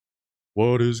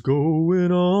What is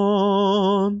going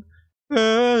on,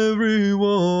 everyone?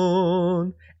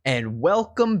 And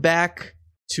welcome back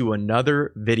to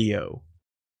another video.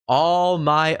 All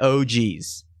my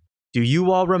OGs. Do you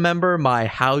all remember my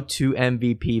How to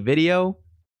MVP video?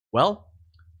 Well,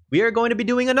 we are going to be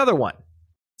doing another one,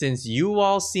 since you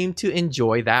all seem to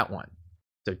enjoy that one.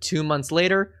 So 2 months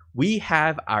later, we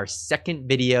have our second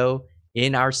video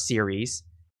in our series.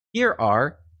 Here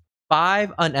are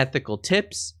 5 unethical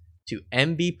tips to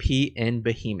MVP in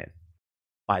Behemoth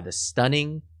by the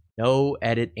stunning No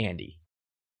Edit Andy.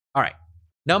 All right,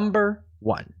 number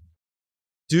 1.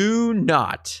 Do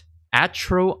not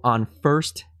attro on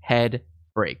first head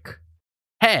break.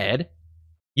 Head?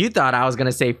 You thought I was going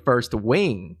to say first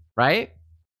wing, right?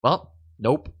 Well,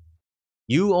 nope.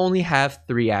 You only have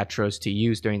 3 attros to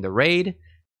use during the raid.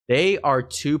 They are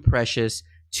too precious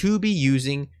to be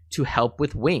using to help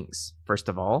with wings, first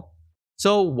of all.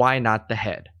 So why not the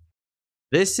head?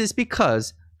 This is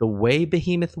because the way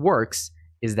Behemoth works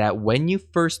is that when you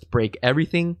first break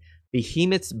everything,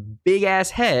 Behemoth's big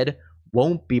ass head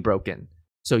won't be broken.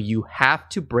 So you have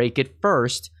to break it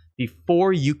first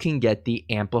before you can get the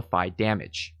amplified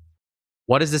damage.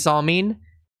 What does this all mean?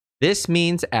 This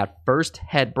means at first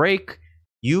head break,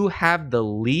 you have the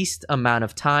least amount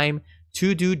of time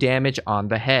to do damage on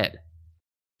the head.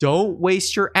 Don't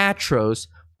waste your attros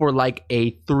for like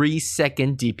a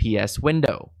 3-second DPS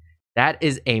window. That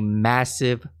is a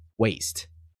massive waste.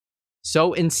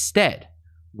 So instead,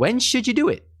 when should you do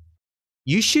it?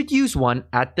 You should use one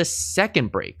at the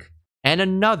second break and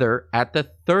another at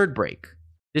the third break.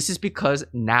 This is because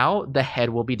now the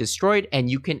head will be destroyed and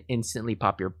you can instantly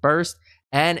pop your burst,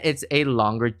 and it's a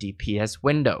longer DPS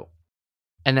window.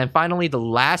 And then finally, the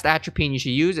last atropine you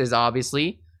should use is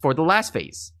obviously for the last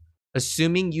phase,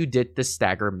 assuming you did the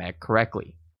stagger mech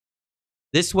correctly.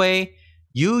 This way,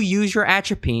 you use your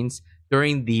atropines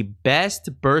during the best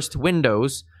burst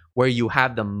windows where you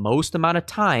have the most amount of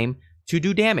time to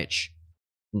do damage.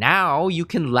 Now you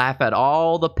can laugh at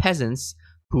all the peasants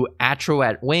who attro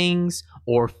at wings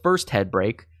or first head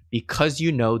break because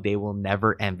you know they will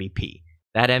never MVP.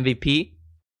 That MVP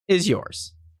is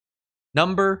yours.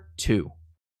 Number 2.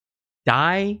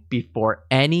 Die before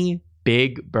any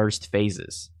big burst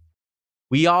phases.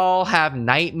 We all have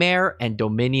Nightmare and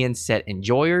Dominion set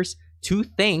enjoyers to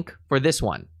thank for this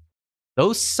one.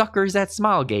 Those suckers at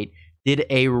Smilegate did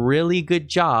a really good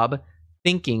job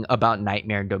thinking about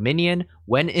Nightmare and Dominion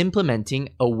when implementing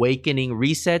Awakening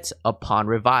resets upon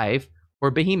revive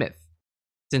for Behemoth,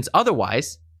 since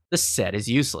otherwise the set is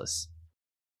useless.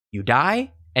 You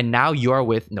die, and now you are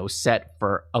with no set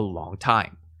for a long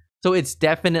time. So it's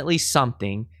definitely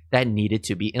something that needed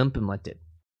to be implemented.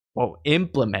 Whoa,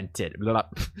 implemented.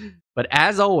 But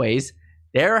as always,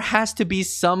 there has to be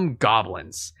some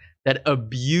goblins that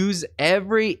abuse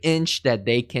every inch that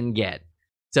they can get.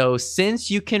 So since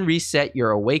you can reset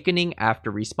your awakening after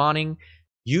respawning,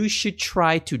 you should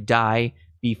try to die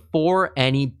before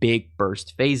any big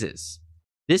burst phases.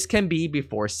 This can be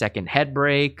before second head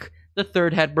break, the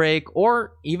third head break,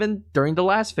 or even during the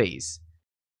last phase.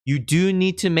 You do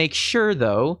need to make sure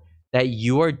though that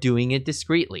you are doing it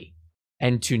discreetly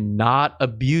and to not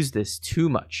abuse this too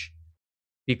much,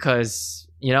 because,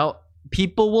 you know,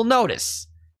 people will notice.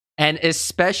 And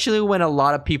especially when a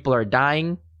lot of people are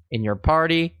dying in your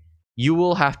party, you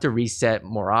will have to reset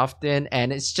more often,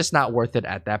 and it's just not worth it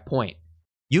at that point.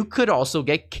 You could also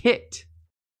get kicked.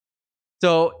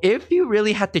 So if you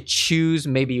really had to choose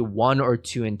maybe 1 or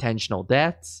 2 intentional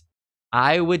deaths,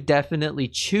 I would definitely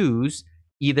choose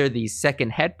either the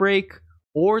second head break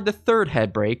or the third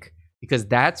head break, because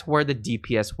that's where the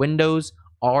DPS windows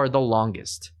are the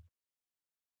longest.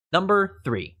 Number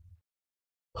 3.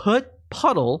 Put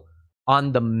puddle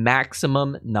on the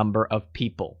maximum number of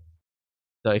people.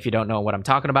 So if you don't know what I'm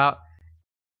talking about,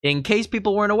 in case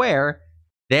people weren't aware,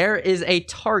 there is a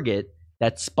target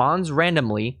that spawns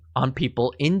randomly on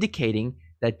people, indicating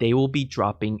that they will be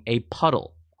dropping a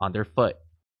puddle on their foot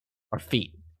or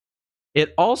feet.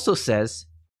 It also says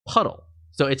puddle,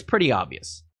 so it's pretty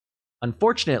obvious.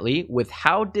 Unfortunately, with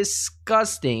how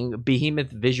disgusting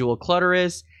Behemoth visual clutter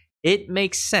is, it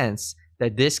makes sense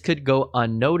that this could go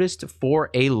unnoticed for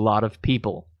a lot of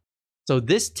people. So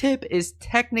this tip is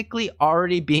technically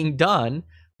already being done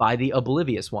by the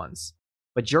oblivious ones.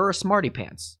 But you're a smarty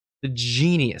pants, the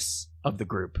genius of the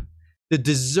group, the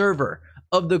deserver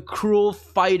of the Cruel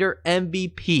Fighter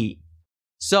MVP.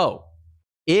 So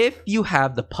if you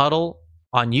have the puddle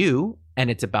on you and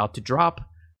it's about to drop,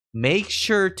 make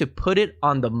sure to put it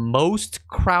on the most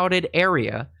crowded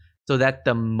area so that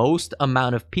the most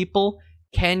amount of people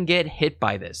can get hit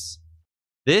by this.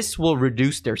 This will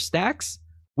reduce their stacks,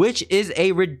 which is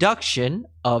a reduction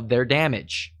of their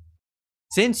damage.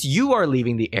 Since you are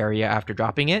leaving the area after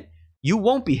dropping it, you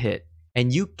won't be hit,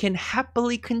 and you can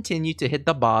happily continue to hit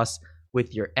the boss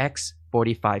with your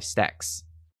X45 stacks.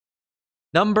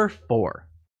 Number 4.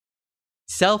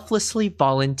 Selflessly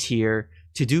volunteer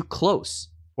to do close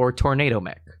for Tornado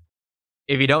Mech.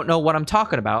 If you don't know what I'm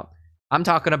talking about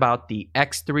the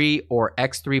X3 or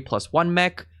X3+1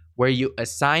 mech, where you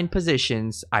assign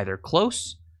positions either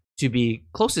close to be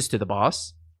closest to the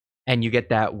boss, and you get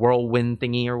that whirlwind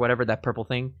thingy or whatever, that purple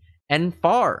thing, and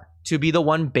far to be the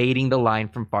one baiting the line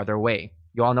from farther away.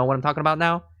 You all know what I'm talking about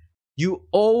now? You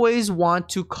always want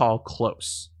to call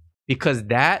close, because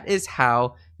that is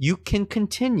how you can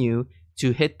continue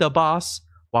to hit the boss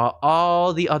while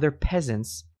all the other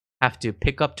peasants have to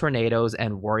pick up tornadoes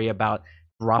and worry about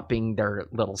dropping their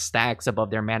little stacks above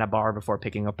their mana bar before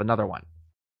picking up another one.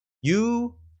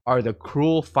 You are the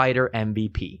Cruel Fighter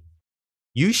MVP.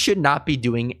 You should not be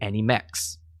doing any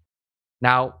mechs.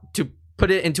 Now, to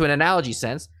put it into an analogy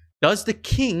sense, does the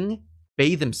king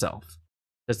bathe himself?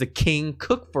 Does the king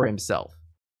cook for himself?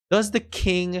 Does the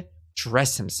king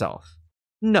dress himself?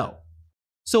 No.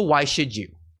 So why should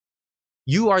you?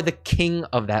 You are the king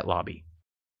of that lobby.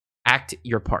 Act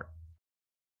your part.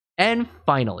 And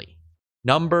finally,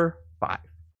 number 5.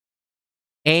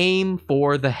 Aim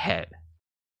for the head.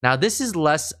 Now, this is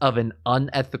less of an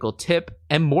unethical tip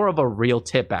and more of a real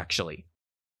tip, actually.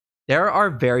 There are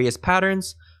various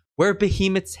patterns where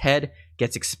Behemoth's head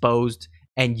gets exposed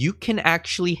and you can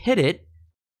actually hit it,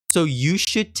 so you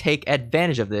should take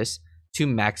advantage of this to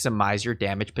maximize your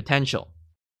damage potential.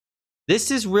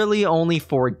 This is really only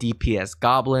for DPS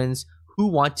goblins who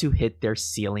want to hit their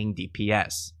ceiling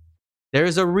DPS.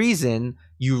 There's a reason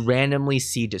you randomly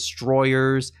see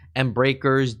destroyers and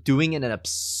breakers doing an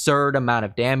absurd amount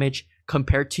of damage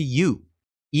compared to you,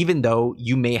 even though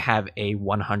you may have a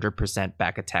 100%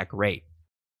 back attack rate.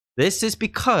 This is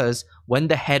because when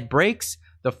the head breaks,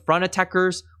 the front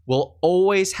attackers will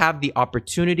always have the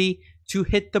opportunity to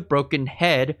hit the broken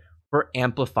head for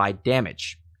amplified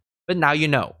damage. But now you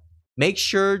know. Make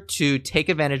sure to take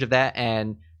advantage of that,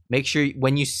 and make sure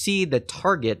when you see the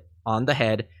target on the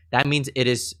head, that means it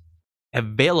is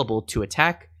available to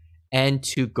attack and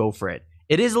to go for it.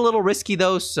 It is a little risky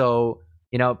though, so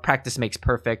practice makes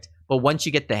perfect. But once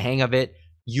you get the hang of it,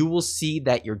 you will see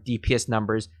that your DPS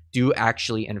numbers do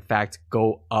actually, in fact,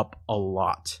 go up a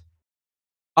lot.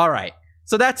 All right,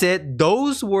 so that's it.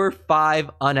 Those were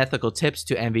 5 unethical tips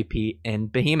to MVP in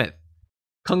Behemoth.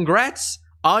 Congrats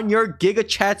on your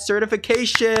GigaChat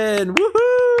certification!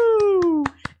 Woohoo!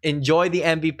 Enjoy the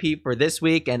MVP for this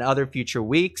week and other future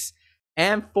weeks,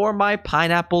 and for my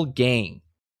Pineapple gang.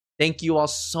 Thank you all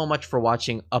so much for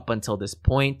watching up until this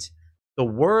point. The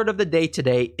word of the day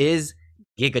today is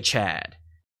GigaChad.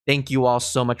 Thank you all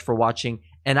so much for watching,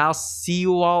 and I'll see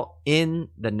you all in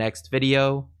the next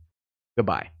video.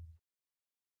 Goodbye.